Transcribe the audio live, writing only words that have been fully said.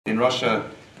in Russia,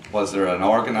 was there an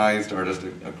organized or just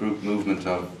a group movement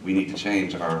of we need to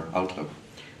change our outlook?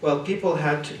 Well, people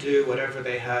had to do whatever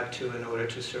they had to in order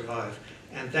to survive.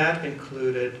 And that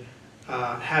included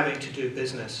having to do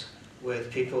business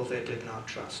with people they did not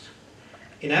trust.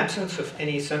 In absence of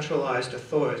any centralized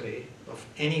authority, of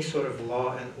any sort of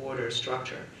law and order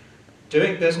structure,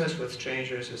 doing business with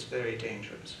strangers is very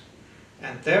dangerous.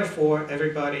 And therefore,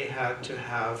 everybody had to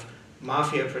have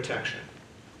mafia protection.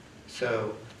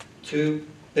 So, two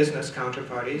business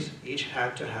counterparties each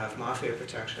had to have mafia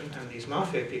protection, and these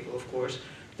mafia people, of course,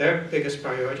 their biggest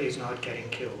priority is not getting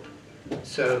killed.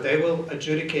 So they will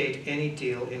adjudicate any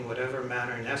deal in whatever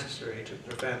manner necessary to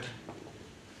prevent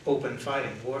open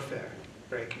fighting, warfare,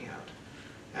 breaking out.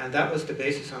 And that was the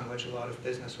basis on which a lot of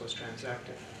business was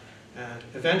transacted. And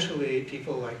eventually,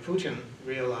 people like Putin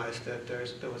realized that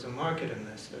there was a market in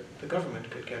this, that the government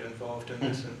could get involved in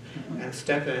this and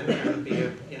step in and be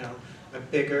a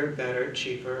bigger, better,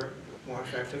 cheaper, more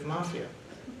effective mafia.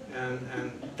 And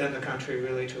then the country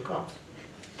really took off.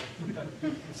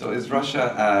 So is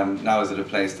Russia, now is it a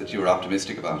place that you are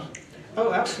optimistic about?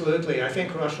 Oh, absolutely. I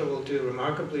think Russia will do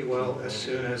remarkably well as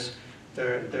soon as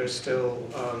there's still,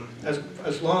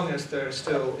 as long as there are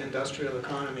still industrial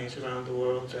economies around the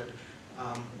world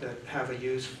that have a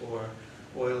use for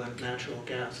oil and natural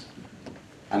gas.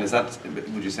 And is that,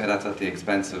 would you say that's at the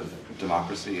expense of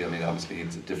democracy? I mean, obviously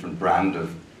it's a different brand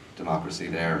of democracy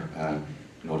there,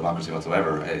 no democracy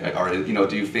whatsoever. Or,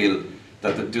 do you feel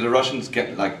that do the Russians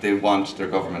get, like, they want their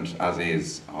government as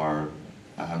is, or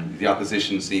the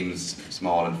opposition seems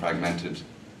small and fragmented?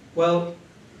 Well,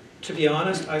 to be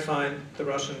honest, I find the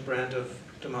Russian brand of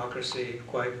democracy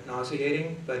quite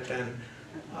nauseating, but then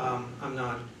I'm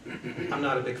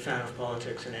not a big fan of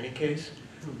politics in any case.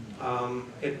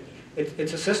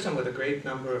 It's a system with a great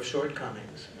number of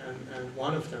shortcomings, and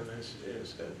one of them is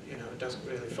that it doesn't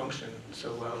really function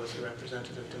so well as a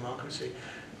representative democracy.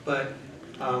 But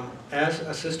as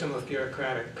a system of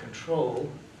bureaucratic control,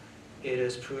 it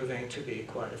is proving to be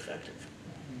quite effective.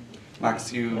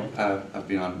 Max, you have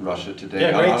been on Russia Today.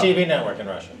 Yeah, great TV network in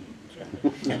Russia.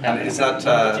 And is that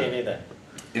TV there.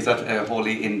 Is that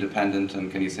wholly independent,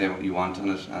 and can you say what you want on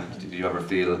it? And did you ever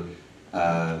feel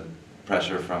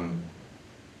pressure from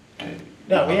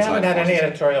No, we haven't had any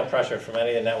editorial pressure from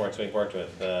any of the networks we've worked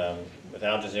with Al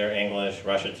Jazeera English,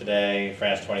 Russia Today,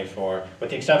 France 24, with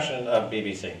the exception of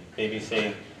BBC.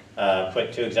 BBC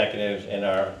put 2 executives in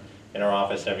our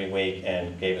office every week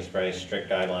and gave us very strict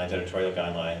guidelines, editorial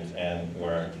guidelines, and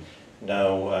were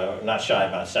not shy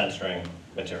about censoring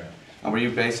material. And were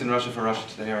you based in Russia for Russia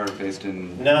Today, or based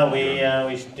in? No, we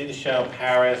did a show in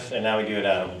Paris, and now we do it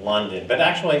out of London. But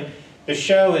actually, the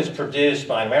show is produced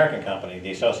by an American company,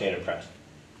 the Associated Press.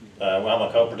 I'm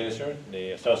a co-producer.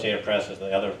 The Associated Press is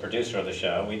the other producer of the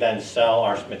show. We then sell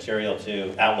our material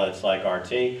to outlets like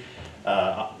RT,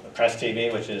 Press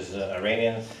TV, which is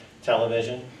Iranian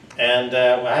television, and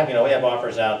we have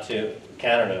offers out to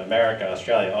Canada, America,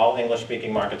 Australia, all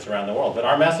English-speaking markets around the world. But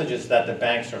our message is that the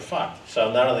banks are fucked.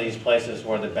 So none of these places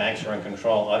where the banks are in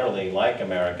control utterly, like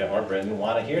America or Britain,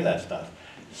 want to hear that stuff.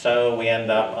 So we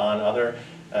end up on other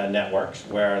networks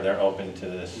where they're open to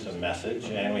this message,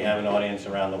 and we have an audience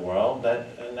around the world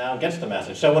that now gets the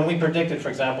message. So when we predicted, for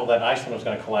example, that Iceland was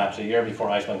going to collapse a year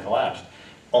before Iceland collapsed,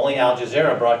 only Al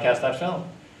Jazeera broadcast that film.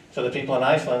 So the people in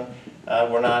Iceland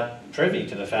were not privy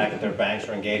to the fact that their banks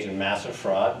were engaged in massive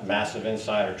fraud, massive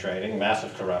insider trading,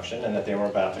 massive corruption, and that they were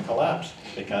about to collapse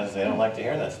because they don't like to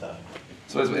hear that stuff.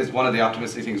 So is one of the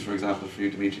optimistic things, for example, for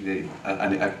you, Dimitry,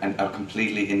 a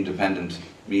completely independent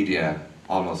media,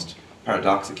 almost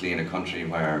paradoxically, in a country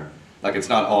where, like, it's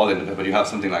not all independent, but you have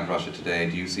something like Russia Today.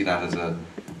 Do you see that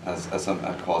as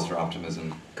a cause for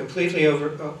optimism? Completely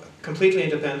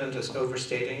independent is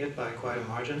overstating it by quite a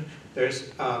margin. There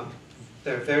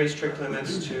are very strict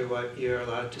limits to what you're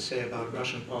allowed to say about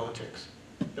Russian politics.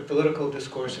 The political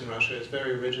discourse in Russia is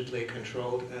very rigidly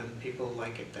controlled, and people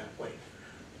like it that way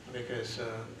because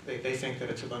they think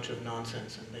that it's a bunch of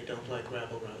nonsense and they don't like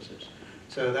rabble-rousers.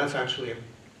 So that's actually a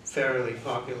fairly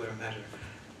popular measure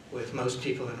with most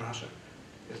people in Russia,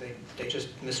 because they just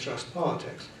mistrust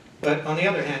politics. But on the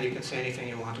other hand, you can say anything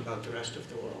you want about the rest of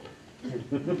the world.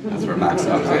 That's where Max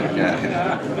comes in,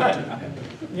 yeah.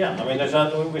 Yeah, I mean,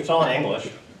 it's all in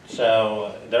English,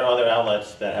 so there are other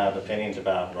outlets that have opinions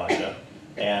about Russia,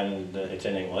 and it's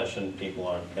in English, and people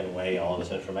are going to weigh all of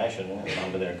this information and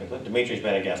come to their conclusion. Dimitri's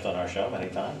been a guest on our show many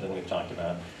times, and we've talked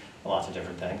about lots of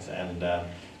different things.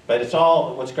 But it's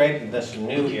all, what's great in this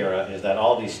new era is that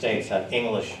all these states have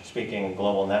English-speaking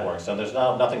global networks, so there's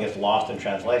nothing gets lost in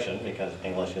translation because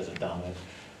English is a dominant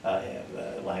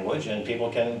language, and people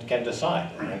can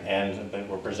decide. But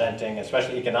we're presenting,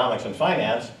 especially economics and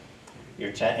finance,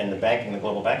 in the banking, the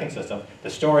global banking system, the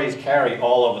stories carry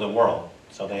all over the world.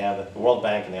 So they have the World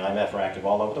Bank and the IMF are active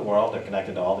all over the world. They're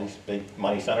connected to all these big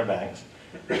money center banks.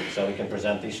 So we can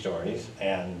present these stories,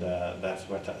 and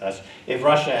if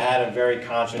Russia had a very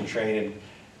concentrated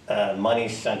money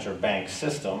center bank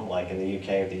system, like in the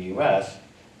UK or the US,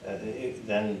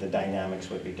 then the dynamics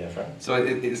would be different. So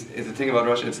is the thing about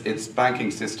Russia, its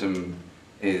banking system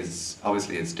is,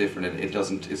 obviously it's different,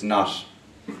 it's not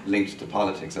linked to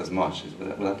politics as much.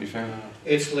 Would that be fair?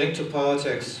 It's linked to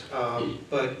politics,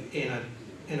 but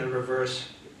in a reverse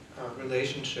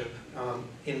relationship.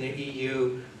 In the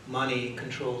EU, money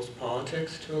controls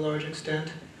politics to a large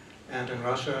extent, and in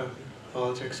Russia,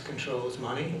 politics controls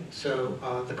money. So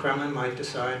the Kremlin might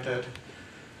decide that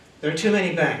there are too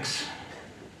many banks.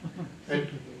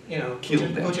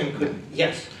 Putin could,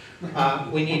 yes,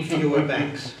 we need fewer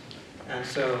banks. And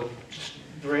so just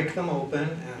break them open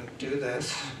and do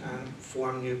this and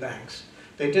form new banks.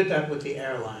 They did that with the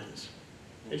airlines.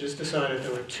 They just decided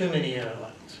there were too many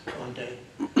airlines one day.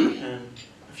 And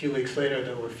a few weeks later,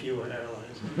 there were fewer airlines.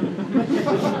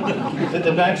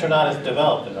 The banks are not as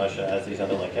developed in Russia as these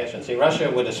other locations. See, Russia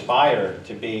would aspire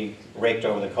to be raked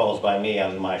over the coals by me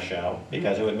on my show,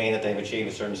 because it would mean that they've achieved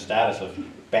a certain status of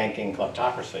banking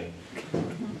kleptocracy.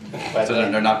 But so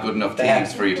they're not good enough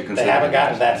teams for you to consider. They haven't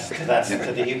gotten that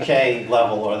to the UK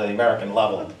level or the American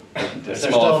level. They're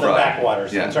still in the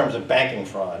backwaters in terms of banking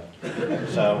fraud.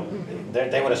 So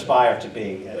they would aspire to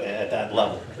be at that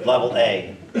level, level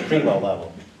A, primo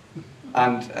level.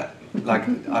 And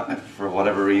for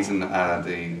whatever reason,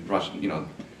 the Russian,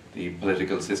 the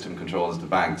political system controls the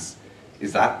banks.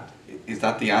 Is that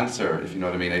the answer? If you know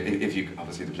what I mean.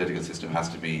 Obviously the political system has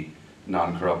to be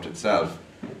non-corrupt itself,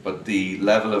 but the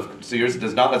level of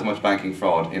there's not as much banking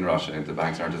fraud in Russia. The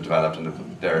banks aren't as developed, and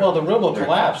the ruble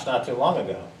collapsed not too long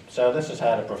ago. So this has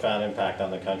had a profound impact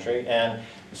on the country, and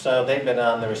so they've been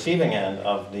on the receiving end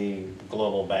of the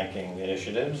global banking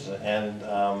initiatives, and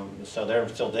so they're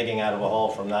still digging out of a hole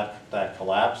from that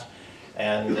collapse.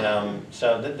 And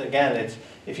again,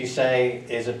 if you say,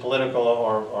 is it political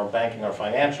or banking or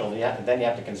financial, then you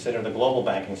have to consider the global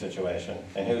banking situation.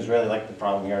 And who's really, like the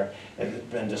problem here, has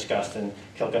been discussed in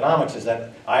Kilkenomics, is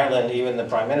that Ireland, even the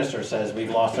Prime Minister says we've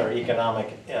lost our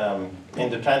economic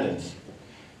independence.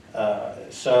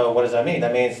 So what does that mean?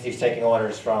 That means he's taking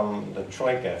orders from the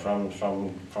Troika,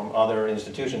 from other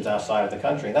institutions outside of the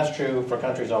country. And that's true for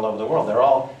countries all over the world. They're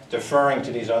all deferring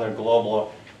to these other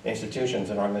global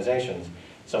institutions and organizations.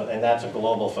 And that's a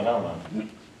global phenomenon.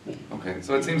 Okay,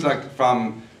 so it seems like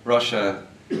from Russia,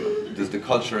 there's the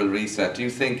cultural reset. Do you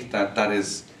think that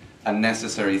is a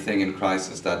necessary thing in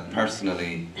crisis, that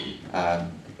personally,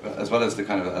 as well as the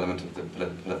kind of element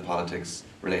of the politics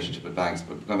relationship with banks,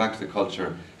 but going back to the culture,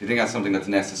 do you think that's something that's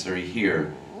necessary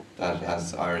here, that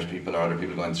as Irish people or other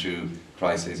people going through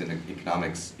crises in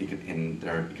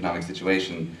their economic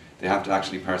situation, they have to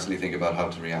actually personally think about how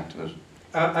to react to it?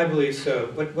 I believe so.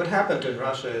 What happened in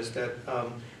Russia is that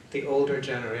the older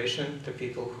generation, the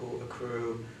people who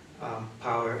accrue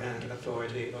power and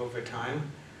authority over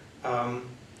time,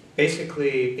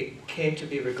 basically it came to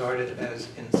be regarded as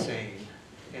insane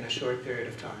in a short period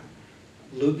of time.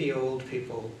 Loopy old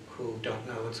people who don't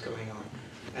know what's going on.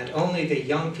 And only the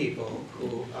young people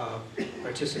who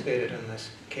participated in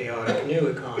this chaotic new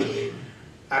economy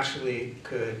actually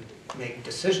could make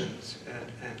decisions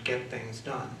and get things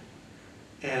done.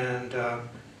 And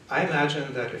I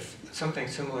imagine that if something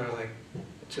similar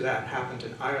to that happened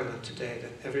in Ireland today,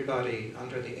 that everybody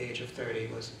under the age of 30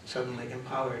 was suddenly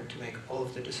empowered to make all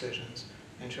of the decisions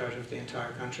in charge of the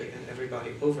entire country, and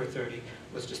everybody over 30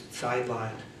 was just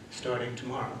sidelined starting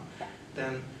tomorrow,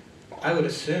 then I would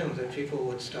assume that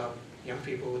young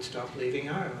people would stop leaving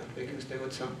Ireland, because there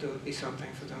would be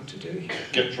something for them to do here.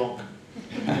 Get drunk.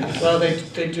 Well,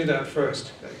 they do that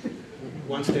first.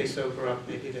 Once they sober up,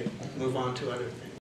 maybe they move on to other things.